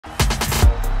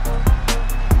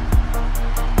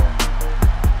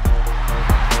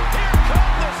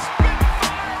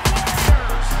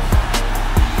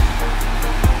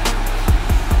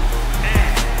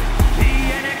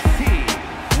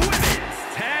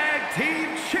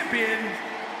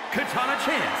Katana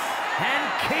Chance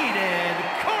and Caden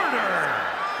Carter.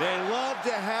 They love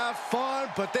to have fun,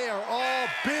 but they are all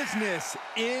business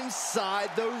inside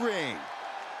the ring.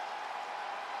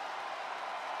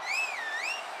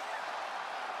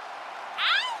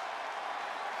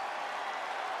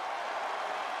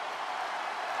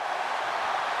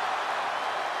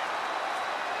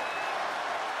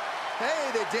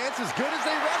 Hey, they dance as good as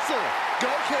they wrestle.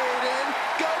 Go, Caden.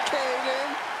 Go,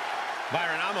 Caden.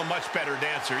 Byron, I'm a much better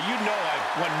dancer. You know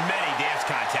I've won many dance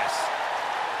contests.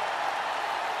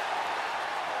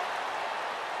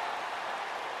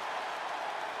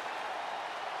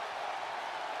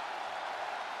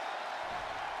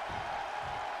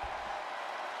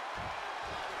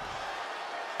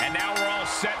 And now we're all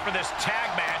set for this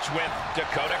tag match with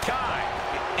Dakota Kai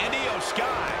and Io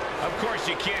Sky. Of course,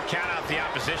 you can't count out the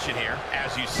opposition here.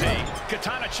 As you see,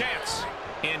 Katana Chance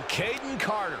and Caden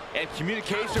Carter. And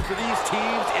communication for these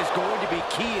teams is going to be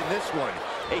key in this one.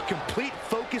 A complete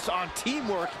focus on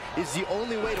teamwork is the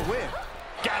only way to win.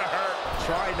 Gotta hurt.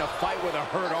 Trying to fight with a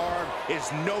hurt arm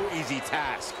is no easy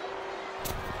task.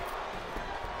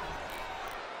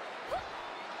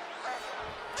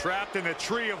 Trapped in a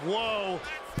tree of woe.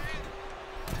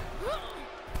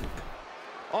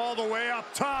 All the way up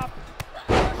top.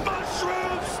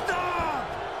 Mushroom stomp!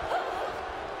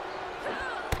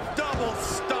 Double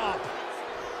stomp.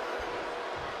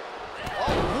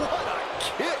 Oh, what a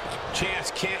kick!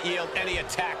 Chance can't yield any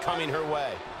attack coming her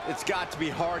way. It's got to be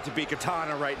hard to beat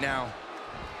Katana right now.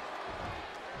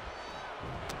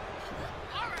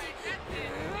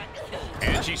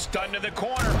 And she's stunned to the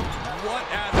corner. What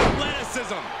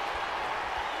athleticism!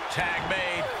 Tag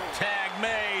made. Tag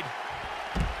made.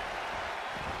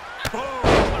 Boom!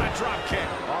 What a drop kick.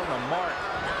 On the mark.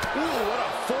 Ooh, what a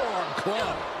forearm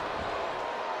club.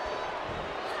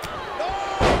 Oh!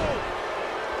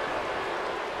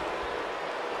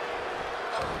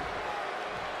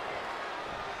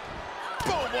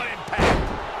 Boom, what impact.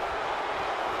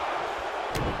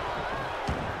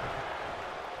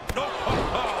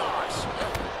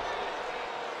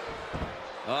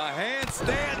 A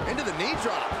handstand into the knee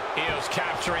drop. Io's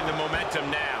capturing the momentum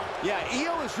now. Yeah,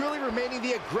 Io is really remaining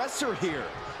the aggressor here.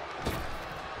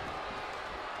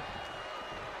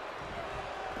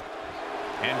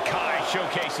 And Kai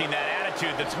showcasing that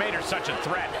attitude that's made her such a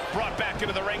threat. Brought back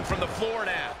into the ring from the floor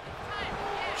now.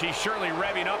 She's surely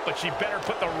revving up, but she better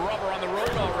put the rubber on the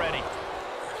road already.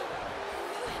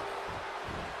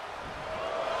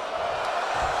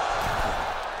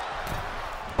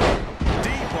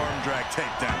 Deep arm drag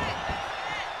takedown.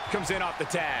 Comes in off the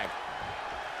tag.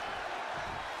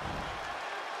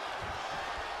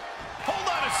 Hold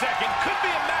on a second. Could be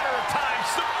a matter of time.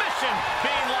 Submission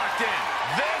being locked in.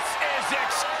 This is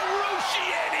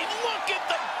excruciating. Look at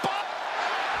the bump.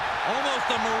 Almost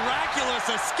a miraculous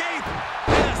escape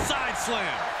and a side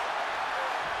slam.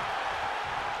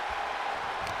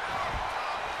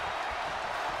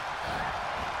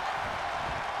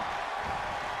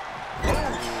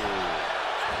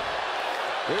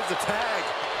 There's the tag.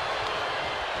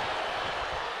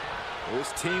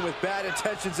 This team with bad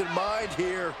intentions in mind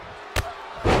here.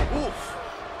 Oof.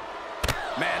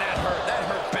 Man, that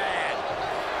hurt bad.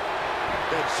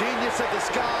 The genius of the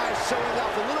Sky showing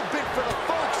off a little bit for the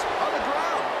folks on the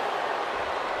ground.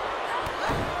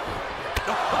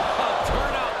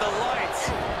 Turn out the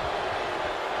lights.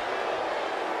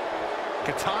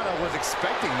 Katana was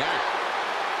expecting that.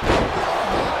 Oh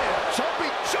my,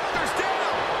 jumping shoulders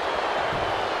down.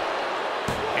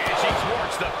 And she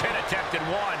thwarts the pin attempt and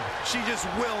one. She just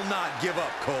will not give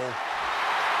up, Cole.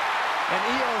 And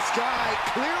Io Sky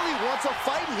clearly wants a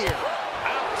fight here.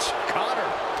 Ouch, caught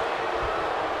her.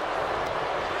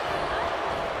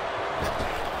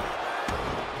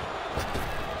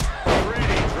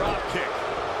 Pretty drop kick.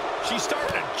 She's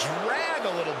starting to drag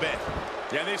a little bit.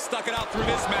 Yeah, they've stuck it out through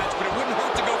this match, but it wouldn't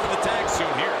hurt to go for the tag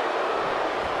soon here.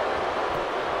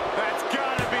 That's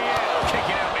gotta be it.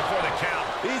 Kicking out before the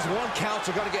count. These one counts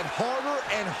are going to get harder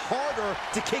and harder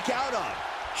to kick out on.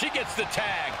 She gets the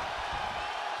tag.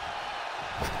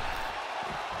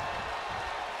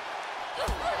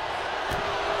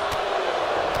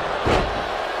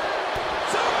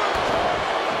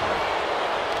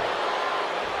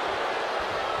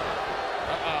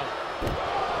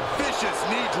 Vicious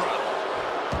knee drop.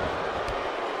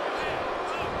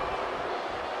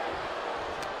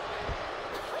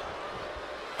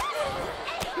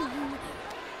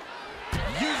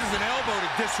 Uses an elbow to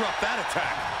disrupt that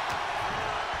attack.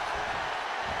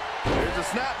 There's a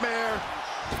snapmare.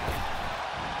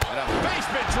 And a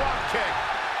basement drop kick.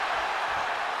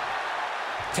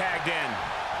 Tagged in.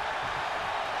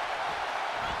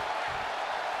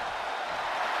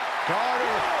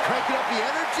 cranking up the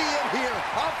energy in here.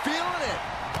 I'm feeling it.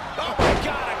 Oh, my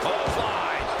God, a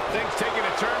clothesline. Things taking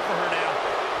a turn for her now.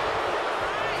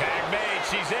 Tag made,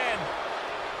 she's in.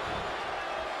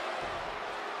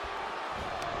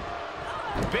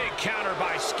 Big counter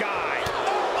by Sky.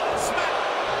 Oh, smack.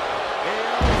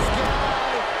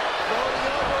 Sky floating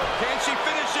over. Can she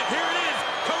finish it? Here it is.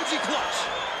 Koji clutch.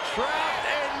 Trapped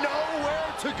and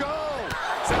nowhere to go.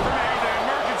 Except for maybe the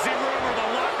emergency room or the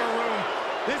locker room.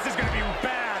 This is going to be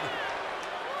bad.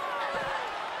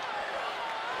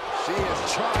 She is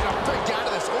trying to break out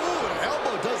of this. Ooh, an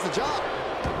elbow does the job.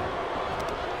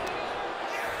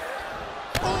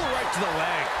 Oh, right to the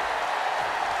leg.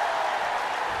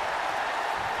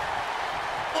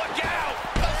 Look out!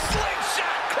 A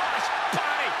slingshot crush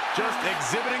body. Just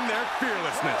exhibiting their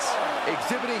fearlessness.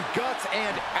 Exhibiting guts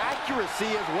and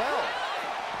accuracy as well.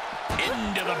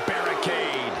 Into the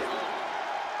barricade.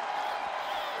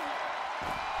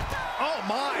 Oh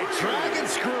my, dragon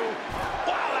screw.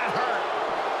 Wow, that hurt.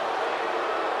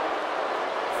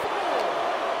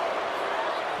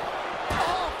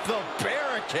 Off the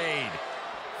barricade.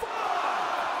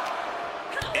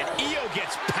 And Io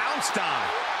gets pounced on.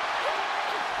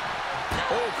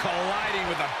 Oh, colliding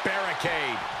with a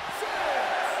barricade.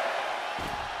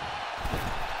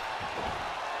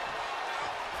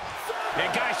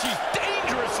 And guys, she's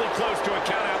dangerously close to a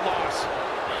count-out loss.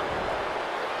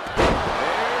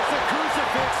 There's the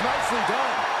crucifix, nicely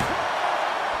done.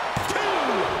 Two!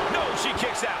 No, she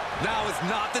kicks out. Now is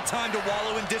not the time to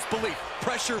wallow in disbelief.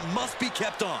 Pressure must be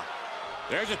kept on.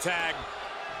 There's a tag.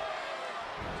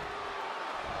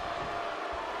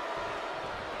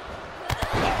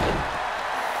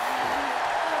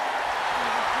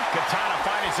 Katana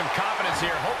finding some confidence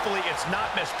here. Hopefully it's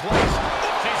not misplaced.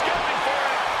 She's going for it.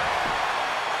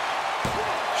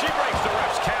 She breaks the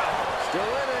ref's count. Still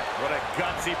in it. What a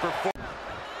gutsy performance.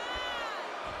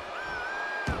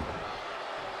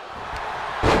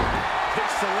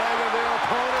 Kicks the leg of their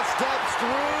opponent, steps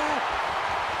through.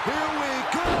 Here we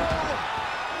go.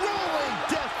 Rolling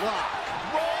deathlock.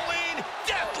 Rolling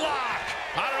deathlock.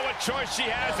 I don't know what choice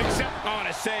she has except on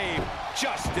a save.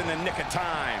 Just in the nick of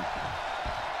time.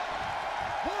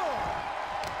 1,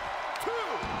 2.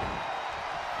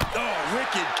 Oh,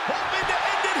 wicked. Hoping to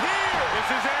end it here. This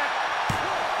is it.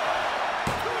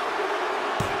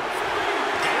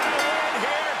 And a win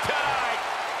here tonight.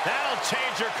 That'll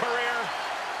change her career.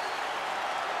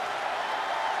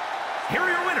 Here are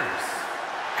your winners,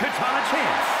 Katana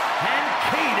Chance and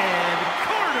Kaden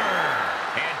Carter.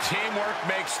 And teamwork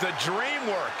makes the dream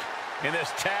work in this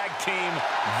tag team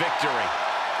victory.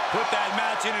 Put that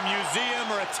match in a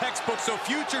museum or a textbook so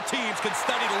future teams can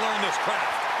study to learn this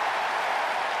craft.